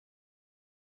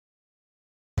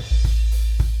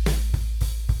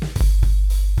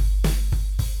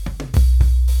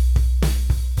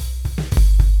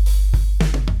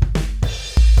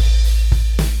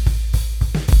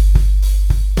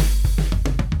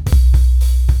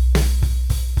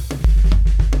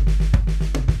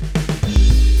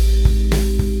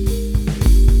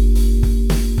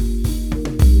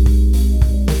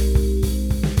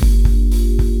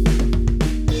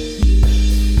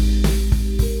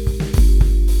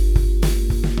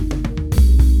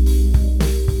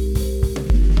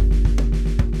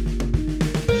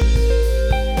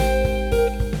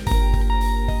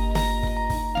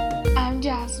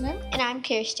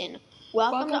Kirsten.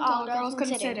 Welcome to All Girls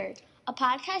Considered, Considered, a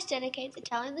podcast dedicated to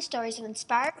telling the stories of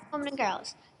inspired women and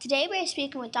girls. Today we are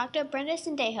speaking with Dr. Brenda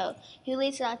Sendejo, who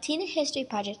leads the Latina History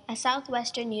Project at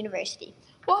Southwestern University.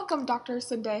 Welcome, Dr.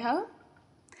 Sendejo.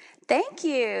 Thank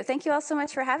you. Thank you all so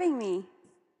much for having me.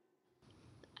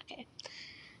 Okay.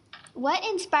 What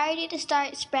inspired you to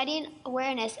start spreading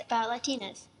awareness about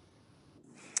Latinas?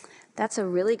 That's a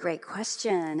really great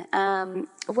question.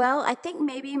 Well, I think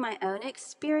maybe my own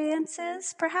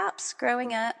experiences, perhaps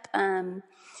growing up.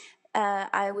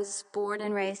 I was born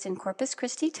and raised in Corpus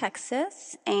Christi,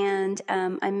 Texas, and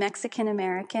I'm Mexican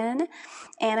American.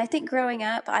 And I think growing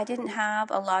up, I didn't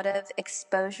have a lot of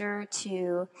exposure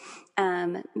to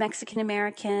Mexican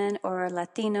American or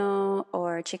Latino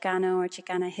or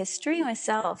Chicana history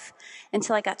myself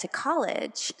until I got to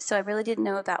college. So I really didn't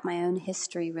know about my own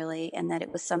history, really, and that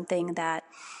it was something that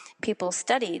people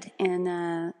studied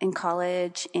in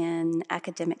college, in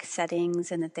academic settings,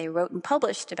 and that they wrote and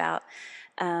published about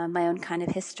my own kind of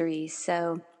history.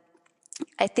 So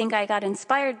I think I got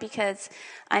inspired because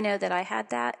I know that I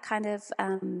had that kind of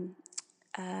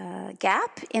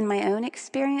gap in my own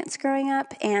experience growing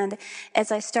up. And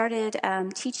as I started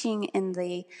teaching in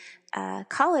the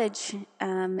college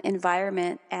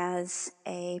environment as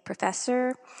a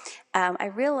professor, I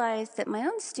realized that my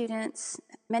own students,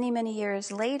 many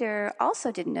years later,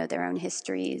 also didn't know their own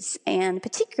histories. And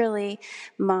particularly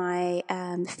my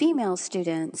female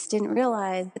students didn't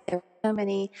realize that there were so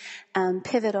many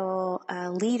pivotal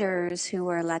leaders who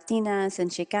were Latinas and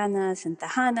Chicanas and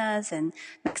Tejanas and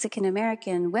Mexican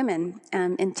American women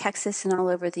in Texas and all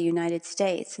over the United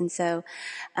States. And so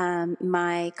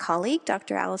my colleague,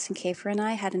 Dr. Allison Kafer, and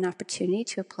I had an opportunity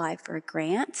to apply for a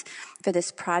grant for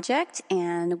this project,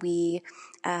 and we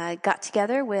got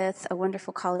together with a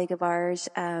wonderful colleague of ours,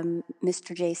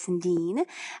 Mr. Jason Dean,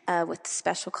 with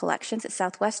Special Collections at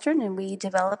Southwestern, and we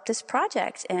developed this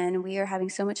project, and we are having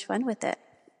so much fun with it.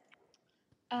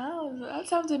 Oh, that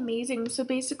sounds amazing. So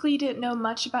basically, you didn't know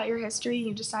much about your history and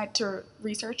you decided to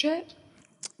research it?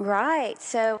 Right.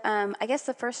 So I guess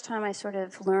the first time I sort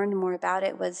of learned more about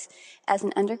it was as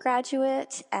an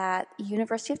undergraduate at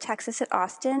University of Texas at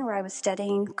Austin, where I was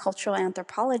studying cultural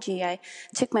anthropology. I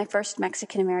took my first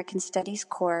Mexican American Studies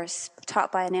course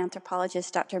taught by an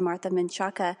anthropologist, Dr. Martha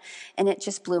Menchaca, and it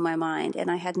just blew my mind. And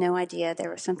I had no idea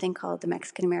there was something called the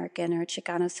Mexican American or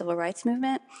Chicano Civil Rights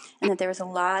Movement, and that there was a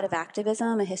lot of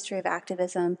activism, a history of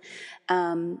activism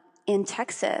in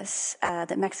Texas,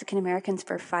 that Mexican Americans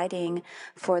were fighting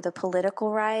for the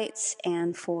political rights,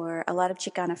 and for a lot of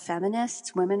Chicana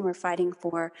feminists, women were fighting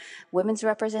for women's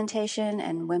representation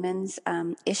and women's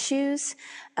issues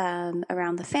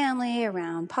around the family,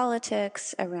 around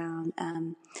politics, around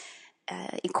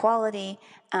equality.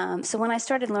 So when I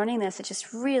started learning this, it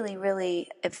just really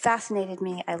it fascinated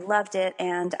me. I loved it,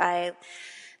 and I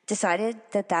decided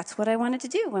that that's what I wanted to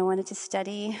do. I wanted to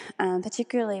study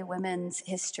particularly women's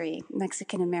history,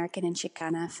 Mexican American and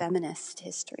Chicana feminist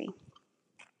history.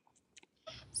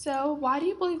 So why do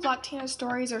you believe Latino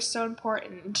stories are so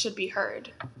important and should be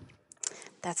heard?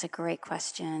 That's a great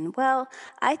question. Well,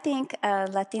 I think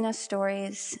Latino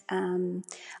stories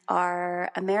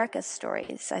are America's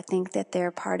stories. I think that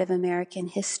they're part of American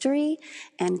history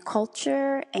and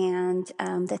culture, and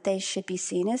that they should be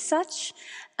seen as such.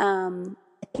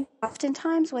 I think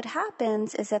oftentimes what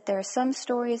happens is that there are some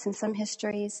stories and some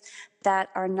histories that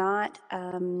are not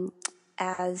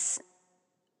as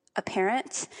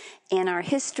apparent in our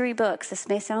history books. This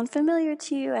may sound familiar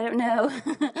to you. I don't know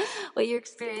what your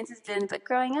experience has been, but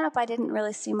growing up, I didn't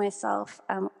really see myself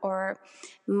or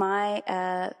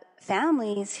my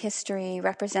family's history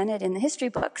represented in the history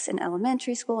books in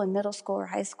elementary school and middle school or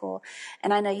high school.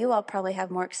 And I know you all probably have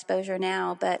more exposure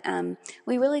now, but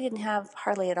we really didn't have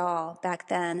hardly at all back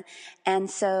then. And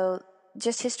so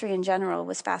just history in general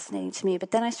was fascinating to me. But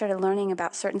then I started learning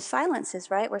about certain silences,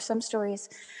 right? Where some stories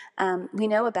we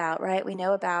know about, right? We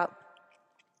know about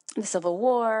the Civil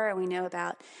War, and we know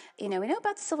about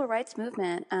the Civil Rights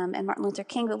Movement and Martin Luther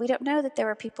King, but we don't know that there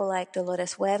were people like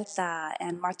Dolores Huerta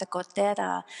and Marta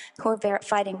Cortera who were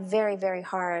fighting very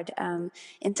hard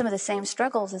in some of the same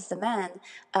struggles as the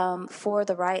men for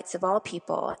the rights of all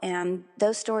people. And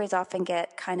those stories often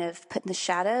get kind of put in the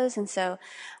shadows, and so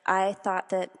I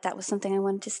thought that that was something I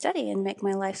wanted to study and make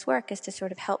my life's work, is to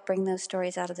sort of help bring those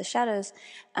stories out of the shadows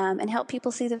and help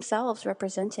people see themselves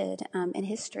represented in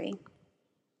history.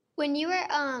 When you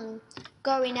were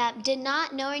growing up, did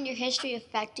not knowing your history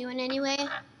affect you in any way?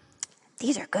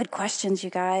 These are good questions, you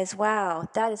guys. Wow,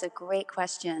 that is a great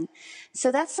question.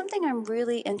 So that's something I'm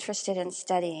really interested in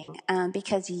studying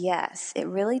because, yes, it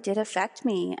really did affect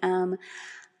me.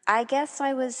 I guess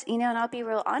I was, and I'll be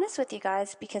real honest with you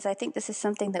guys because I think this is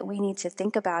something that we need to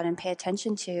think about and pay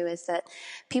attention to is that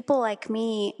people like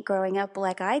me growing up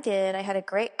like I did, I had a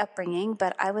great upbringing,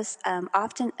 but I was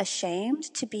often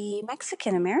ashamed to be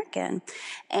Mexican American.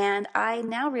 And I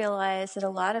now realize that a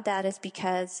lot of that is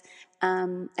because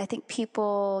I think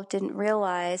people didn't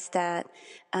realize that,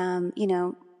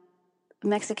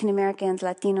 Mexican Americans,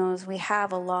 Latinos, we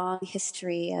have a long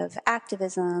history of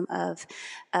activism, of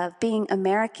being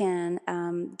American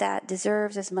that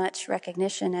deserves as much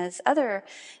recognition as other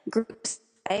groups.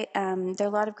 Right? There are a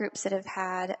lot of groups that have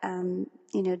had,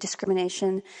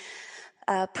 discrimination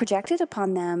projected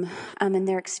upon them in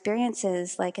their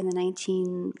experiences, like in the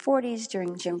 1940s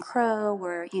during Jim Crow,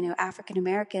 where African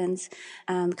Americans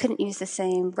couldn't use the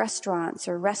same restaurants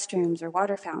or restrooms or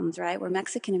water fountains, right? Where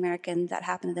Mexican Americans, that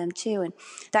happened to them too, and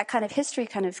that kind of history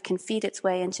kind of can feed its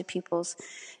way into people's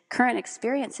current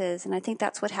experiences, and I think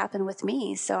that's what happened with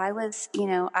me. So I was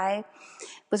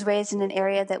raised in an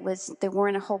area there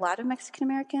weren't a whole lot of Mexican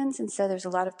Americans, and so there's a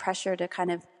lot of pressure to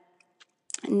kind of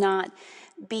not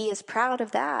be as proud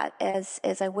of that as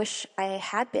I wish I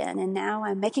had been. And now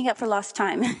I'm making up for lost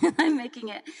time. I'm making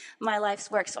it my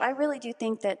life's work. So I really do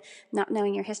think that not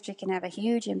knowing your history can have a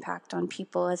huge impact on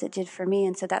people as it did for me.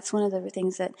 And so that's one of the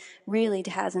things that really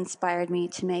has inspired me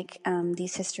to make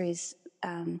these histories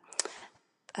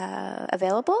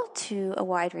available to a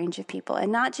wide range of people,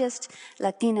 and not just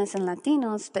Latinas and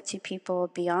Latinos, but to people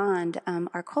beyond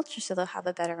our culture, so they'll have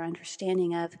a better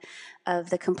understanding of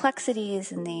the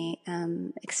complexities and the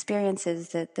experiences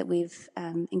that we've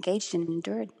engaged in and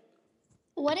endured.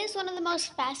 What is one of the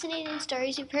most fascinating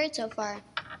stories you've heard so far?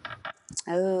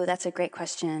 Oh, that's a great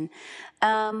question.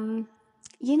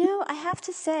 I have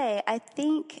to say, I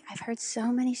think I've heard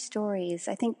so many stories.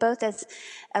 I think both as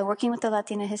working with the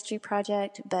Latina History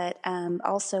Project, but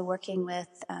also working with,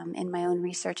 in my own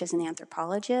research as an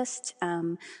anthropologist,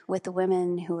 with the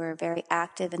women who are very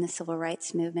active in the civil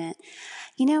rights movement.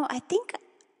 I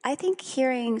think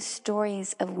hearing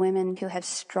stories of women who have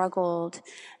struggled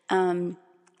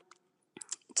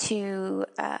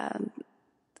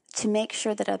to make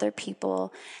sure that other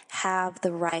people have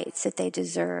the rights that they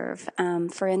deserve.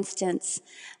 For instance,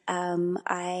 one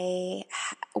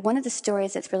of the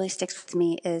stories that really sticks with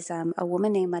me is a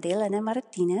woman named Maria Elena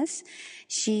Martinez.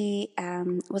 She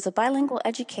was a bilingual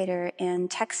educator in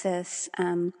Texas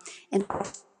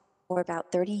for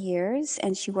about 30 years,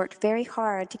 and she worked very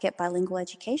hard to get bilingual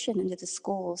education into the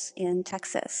schools in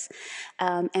Texas,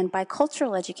 and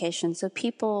bicultural education, so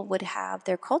people would have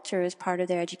their culture as part of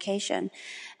their education,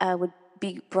 would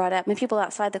be brought up, and people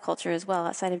outside the culture as well,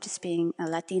 outside of just being a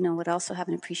Latino, would also have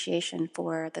an appreciation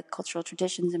for the cultural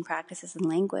traditions and practices and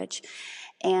language.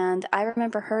 And I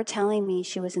remember her telling me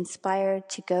she was inspired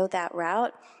to go that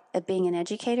route of being an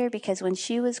educator because when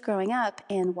she was growing up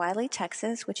in Wiley,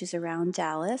 Texas, which is around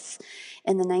Dallas,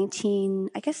 in the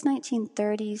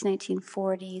 1930s,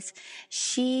 1940s,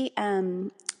 she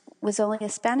was only a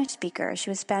Spanish speaker. She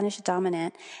was Spanish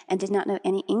dominant and did not know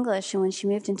any English. And when she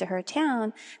moved into her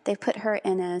town, they put her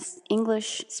in an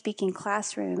English-speaking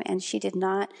classroom, and she did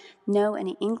not know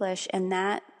any English, and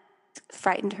that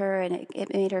frightened her, and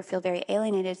it made her feel very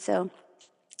alienated. So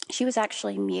she was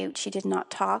actually mute. She did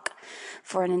not talk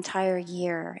for an entire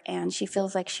year, and she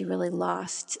feels like she really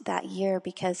lost that year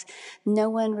because no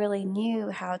one really knew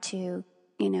how to,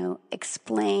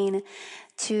 explain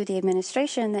to the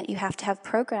administration that you have to have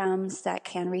programs that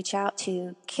can reach out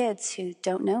to kids who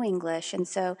don't know English. And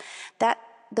so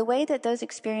the way that those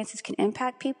experiences can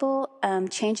impact people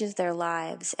changes their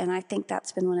lives. And I think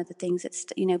that's been one of the things that's,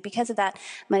 because of that,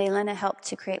 Maria Elena helped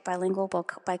to create bilingual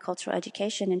bicultural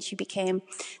education, and she became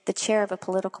the chair of a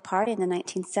political party in the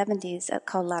 1970s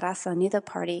called La Raza Unida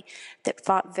Party that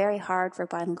fought very hard for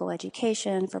bilingual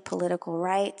education, for political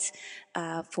rights,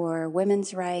 for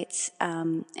women's rights,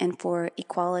 and for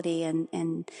equality and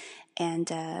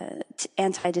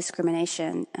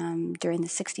anti-discrimination during the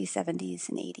 60s, 70s,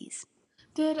 and 80s.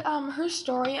 Did her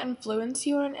story influence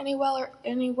you in any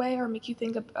way, or make you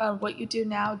think of what you do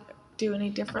now, do any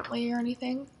differently or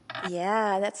anything?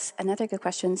 Yeah, that's another good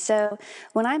question. So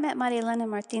when I met Maria Elena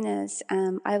Martinez,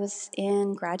 I was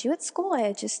in graduate school. I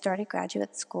had just started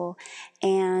graduate school,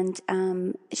 and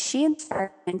she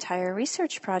inspired an entire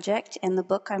research project and the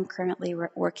book I'm currently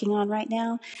working on right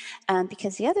now.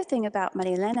 Because the other thing about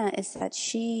Maria Elena is that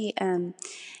she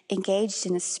engaged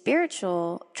in a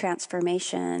spiritual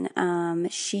transformation.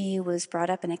 She was brought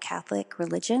up in a Catholic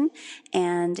religion,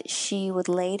 and she would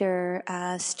later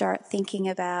start thinking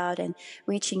about and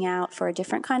reaching out for a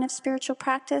different kind of spiritual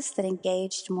practice that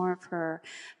engaged more of her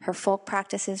folk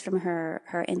practices from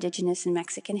her indigenous and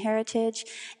Mexican heritage,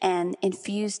 and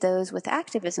infused those with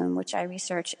activism, which I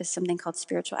research as something called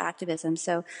spiritual activism.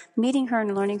 So meeting her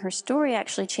and learning her story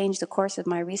actually changed the course of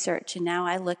my research, and now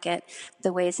I look at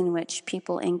the ways in which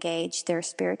people engage their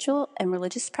spiritual and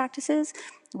religious practices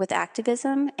with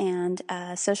activism and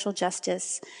social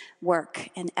justice work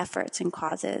and efforts and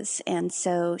causes. And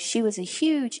so she was a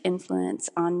huge influence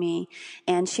on me,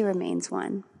 and she remains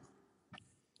one.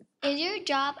 Is your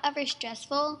job ever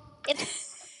stressful? If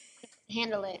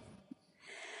handle it.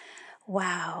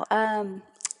 Wow.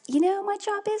 My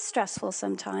job is stressful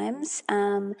sometimes.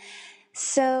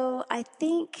 So I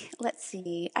think, let's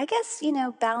see, I guess,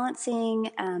 balancing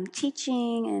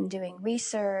teaching and doing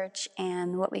research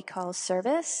and what we call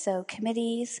service, so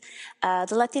committees. The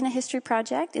Latina History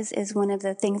Project is one of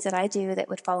the things that I do that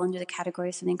would fall under the category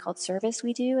of something called service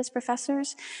we do as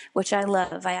professors, which I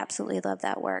love. I absolutely love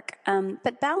that work.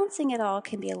 But balancing it all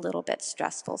can be a little bit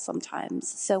stressful sometimes.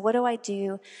 So what do I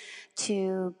do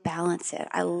to balance it?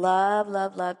 I love,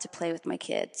 love, love to play with my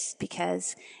kids,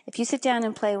 because if you sit down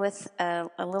and play with a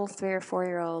little 3 or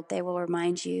 4-year-old, they will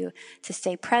remind you to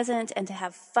stay present and to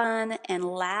have fun and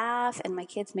laugh, and my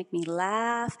kids make me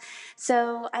laugh.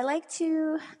 So I like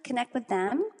to connect with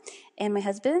them and my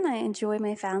husband. I enjoy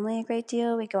my family a great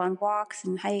deal. We go on walks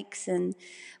and hikes, and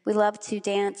we love to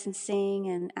dance and sing,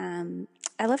 and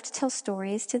I love to tell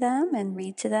stories to them and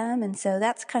read to them, and so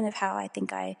that's kind of how I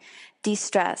think I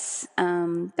de-stress.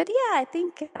 But yeah, I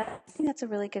think that's a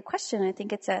really good question. I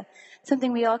think it's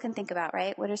something we all can think about,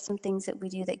 right? What are some things that we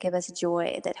do that give us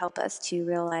joy, that help us to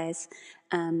realize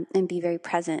and be very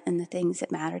present in the things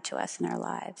that matter to us in our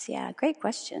lives? Yeah, great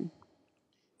question.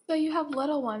 So you have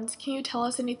little ones. Can you tell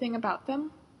us anything about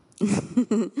them?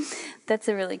 That's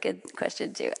a really good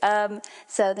question, too.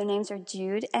 So their names are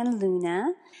Jude and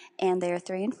Luna, and they're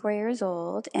 3 and 4 years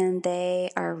old, and they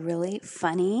are really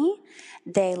funny.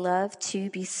 They love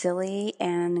to be silly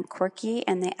and quirky,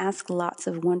 and they ask lots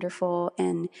of wonderful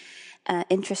and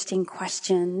interesting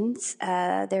questions.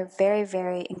 They're very,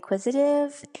 very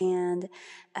inquisitive, and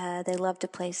they love to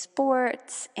play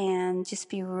sports and just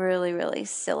be really, really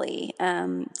silly.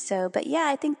 But yeah,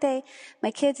 I think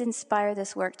my kids inspire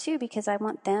this work too, because I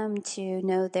want them to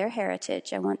know their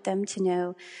heritage. I want them to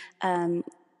know,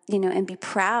 and be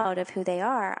proud of who they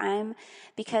are.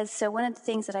 So one of the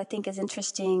things that I think is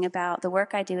interesting about the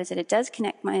work I do is that it does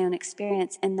connect my own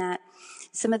experience, in that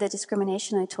some of the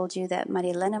discrimination I told you that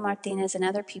Maria Elena Martinez and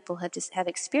other people have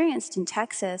experienced in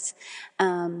Texas.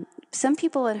 Some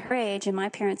people at her age and my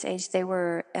parents' age, they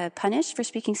were punished for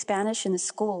speaking Spanish in the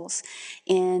schools.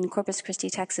 In Corpus Christi,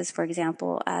 Texas, for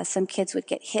example, some kids would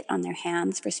get hit on their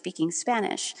hands for speaking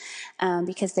Spanish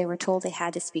because they were told they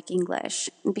had to speak English.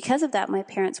 And because of that, my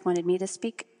parents wanted me to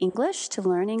speak English, to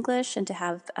learn English, and to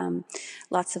have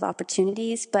lots of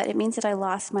opportunities. But it means that I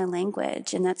lost my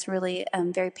language, and that's really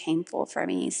very painful for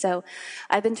me. So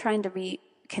I've been trying to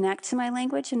reconnect to my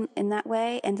language in that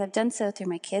way, and I've done so through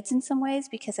my kids in some ways,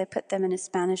 because I put them in a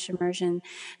Spanish immersion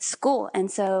school,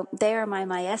 and so they are my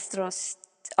maestros.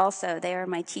 Also, they are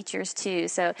my teachers too.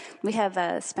 So we have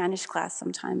a Spanish class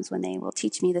sometimes when they will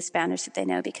teach me the Spanish that they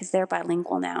know, because they're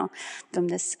bilingual now from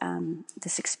this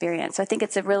experience. So I think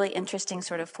it's a really interesting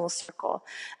sort of full circle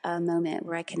moment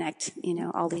where I connect,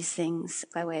 all these things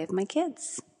by way of my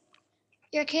kids.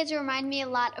 Your kids remind me a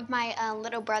lot of my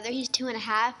little brother. He's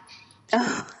 2.5.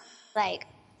 Like,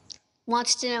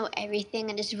 wants to know everything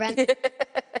and just runs.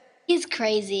 He's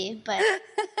crazy, but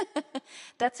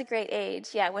That's a great age.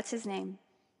 Yeah, what's his name?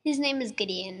 his name is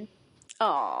Gideon.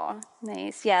 Oh,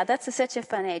 nice. Yeah, that's such a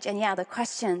fun age. And yeah, the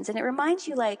questions. And it reminds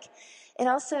you, it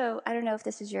also, I don't know if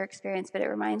this is your experience, but it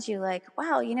reminds you,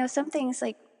 wow, some things,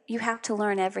 you have to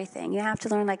learn everything. You have to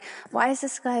learn, why is the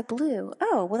sky blue?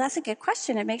 Oh, well, that's a good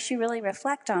question. It makes you really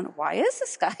reflect on, why is the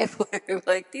sky blue?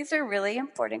 These are really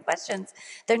important questions.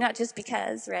 They're not just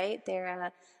because, right?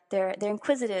 They're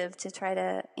inquisitive to try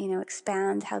to,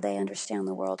 expand how they understand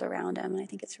the world around them. And I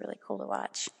think it's really cool to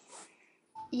watch.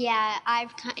 Yeah,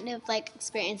 I've kind of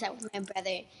experienced that with my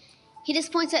brother. He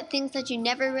just points at things that you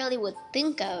never really would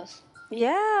think of.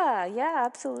 Yeah,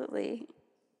 absolutely.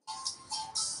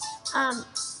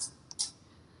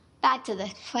 Back to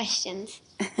the questions.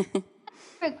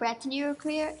 Regrets in your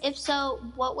career? If so,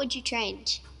 what would you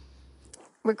change?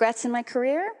 Regrets in my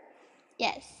career?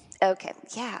 Yes. Okay,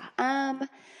 yeah.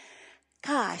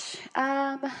 Gosh.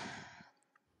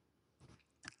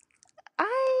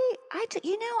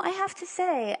 I have to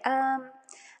say,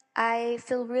 I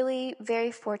feel really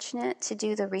very fortunate to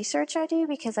do the research I do,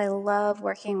 because I love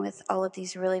working with all of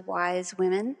these really wise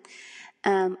women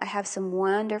I have some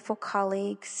wonderful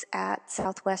colleagues at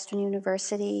Southwestern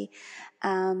University.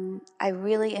 I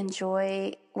really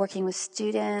enjoy working with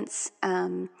students.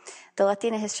 The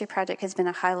Latina History Project has been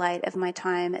a highlight of my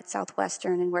time at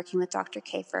Southwestern and working with Dr.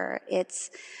 Kafer. It's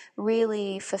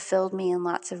really fulfilled me in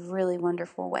lots of really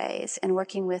wonderful ways. And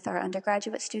working with our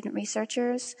undergraduate student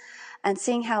researchers and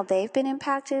seeing how they've been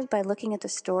impacted by looking at the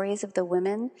stories of the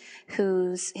women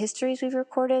whose histories we've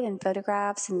recorded and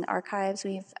photographs and archives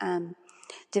we've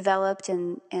developed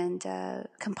and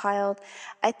compiled.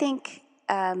 I think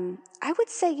I would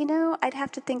say, I'd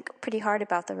have to think pretty hard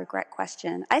about the regret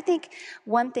question. I think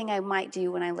one thing I might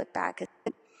do when I look back is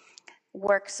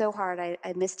work so hard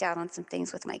I missed out on some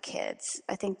things with my kids.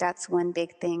 I think that's one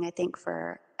big thing. I think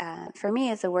for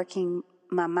me as a working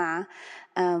mama,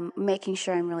 making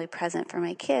sure I'm really present for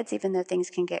my kids, even though things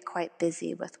can get quite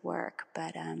busy with work.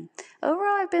 But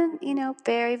overall, I've been,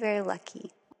 very, very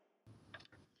lucky.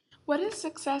 What does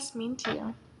success mean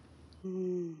to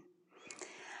you?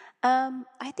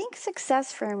 I think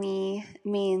success for me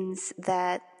means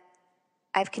that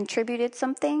I've contributed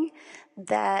something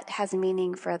that has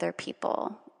meaning for other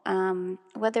people.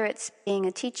 Whether it's being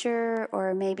a teacher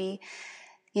or maybe,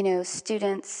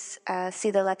 students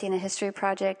see the Latina History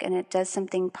Project and it does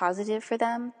something positive for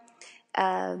them.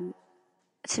 To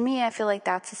me, I feel like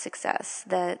that's a success,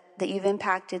 that you've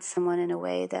impacted someone in a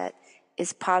way that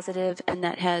is positive and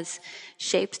that has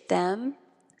shaped them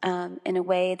in a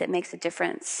way that makes a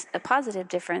difference, a positive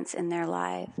difference in their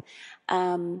life.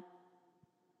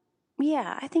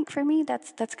 Yeah, I think for me,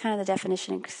 that's kind of the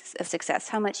definition of success,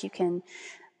 how much you can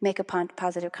make a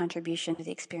positive contribution to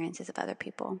the experiences of other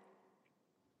people.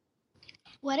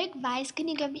 What advice can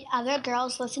you give other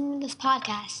girls listening to this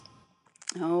podcast?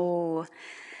 Oh,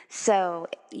 so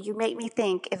you make me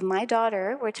think, if my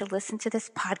daughter were to listen to this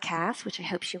podcast, which I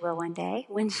hope she will one day,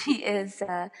 when she is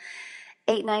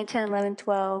 8, 9, 10, 11,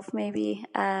 12, maybe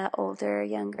older,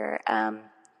 younger,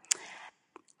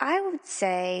 I would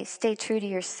say stay true to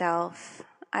yourself.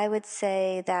 I would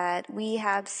say that we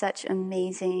have such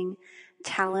amazing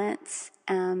talents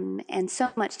and so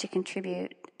much to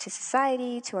contribute to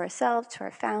society, to ourselves, to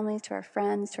our families, to our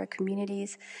friends, to our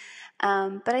communities.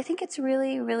 But I think it's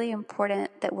really, really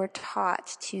important that we're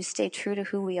taught to stay true to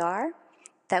who we are,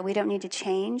 that we don't need to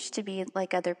change to be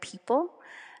like other people,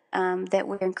 that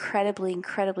we're incredibly,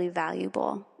 incredibly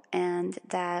valuable, and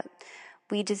that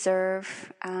we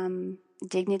deserve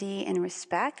dignity and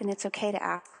respect, and it's okay to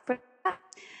ask for that.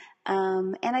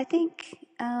 And I think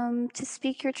to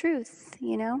speak your truth,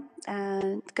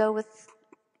 go with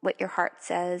what your heart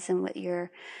says and what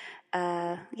your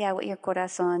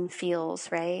corazon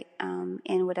feels, right?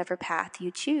 In whatever path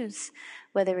you choose,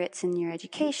 whether it's in your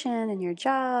education, in your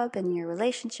job, in your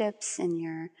relationships, in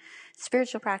your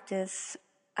spiritual practice.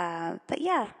 But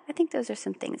yeah, I think those are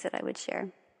some things that I would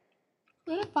share.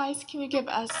 What advice can you give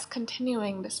us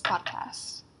continuing this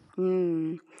podcast?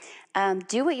 Do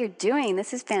what you're doing.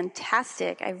 This is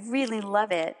fantastic. I really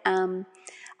love it.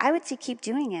 I would say keep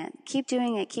doing it. Keep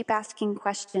doing it. Keep asking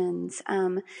questions.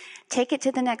 Take it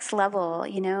to the next level.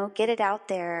 Get it out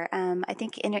there. I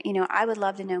think I would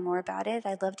love to know more about it.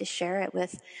 I'd love to share it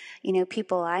with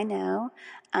people I know.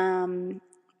 I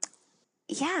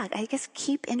guess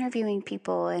keep interviewing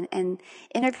people and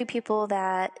interview people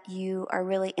that you are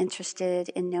really interested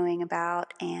in knowing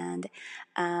about, and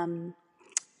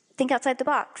think outside the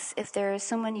box. If there's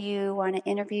someone you want to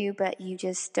interview, but you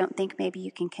just don't think maybe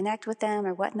you can connect with them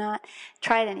or whatnot,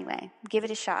 try it anyway. Give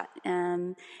it a shot.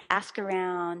 Ask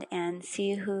around and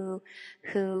see who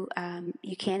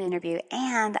you can interview.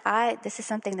 And this is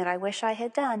something that I wish I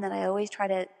had done, that I always try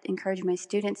to encourage my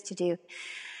students to do.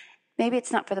 Maybe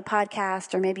it's not for the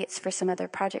podcast, or maybe it's for some other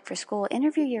project for school.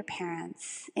 Interview your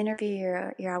parents. Interview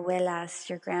your abuelas,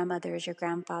 your grandmothers, your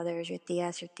grandfathers, your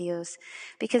tías, your tíos,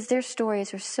 because their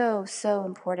stories are so, so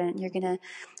important.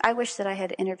 I wish that I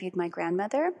had interviewed my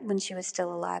grandmother when she was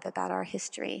still alive about our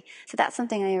history. So that's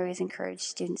something I always encourage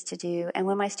students to do. And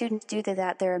when my students do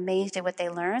that, they're amazed at what they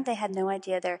learned. They had no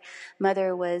idea their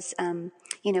mother was,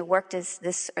 worked as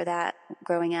this or that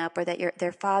growing up, or that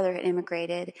their father had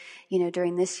immigrated,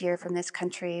 during this year from this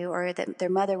country, or that their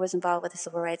mother was involved with the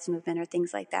civil rights movement, or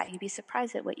things like that. You'd be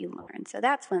surprised at what you learn. So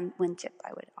that's one tip I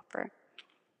would offer.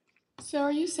 So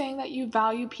are you saying that you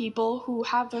value people who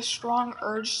have a strong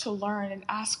urge to learn and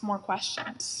ask more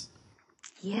questions?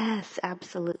 Yes,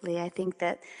 absolutely. I think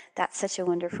that that's such a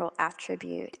wonderful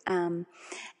attribute. And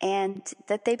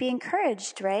that they be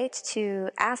encouraged, right, to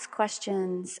ask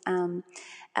questions outside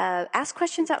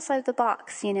the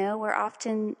box. You know, we're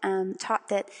often taught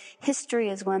that history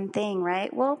is one thing,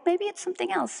 right? Well, maybe it's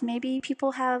something else. Maybe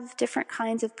people have different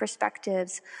kinds of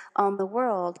perspectives on the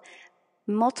world.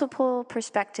 Multiple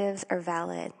perspectives are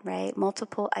valid, right?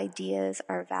 Multiple ideas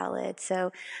are valid.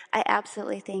 So I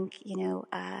absolutely think,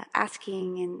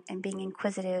 asking and being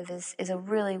inquisitive is a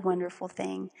really wonderful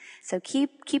thing. So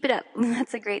keep it up.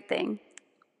 That's a great thing.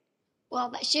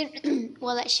 Well, that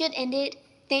should end it.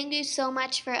 Thank you so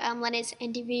much for letting us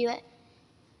interview it.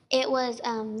 It was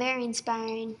very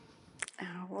inspiring.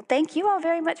 Oh, well, thank you all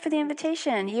very much for the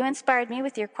invitation. You inspired me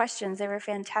with your questions. They were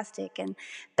fantastic. And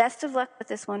best of luck with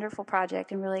this wonderful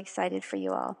project. I'm really excited for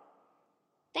you all.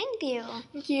 Thank you.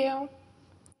 Thank you.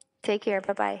 Take care.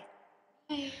 Bye-bye.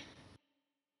 Bye.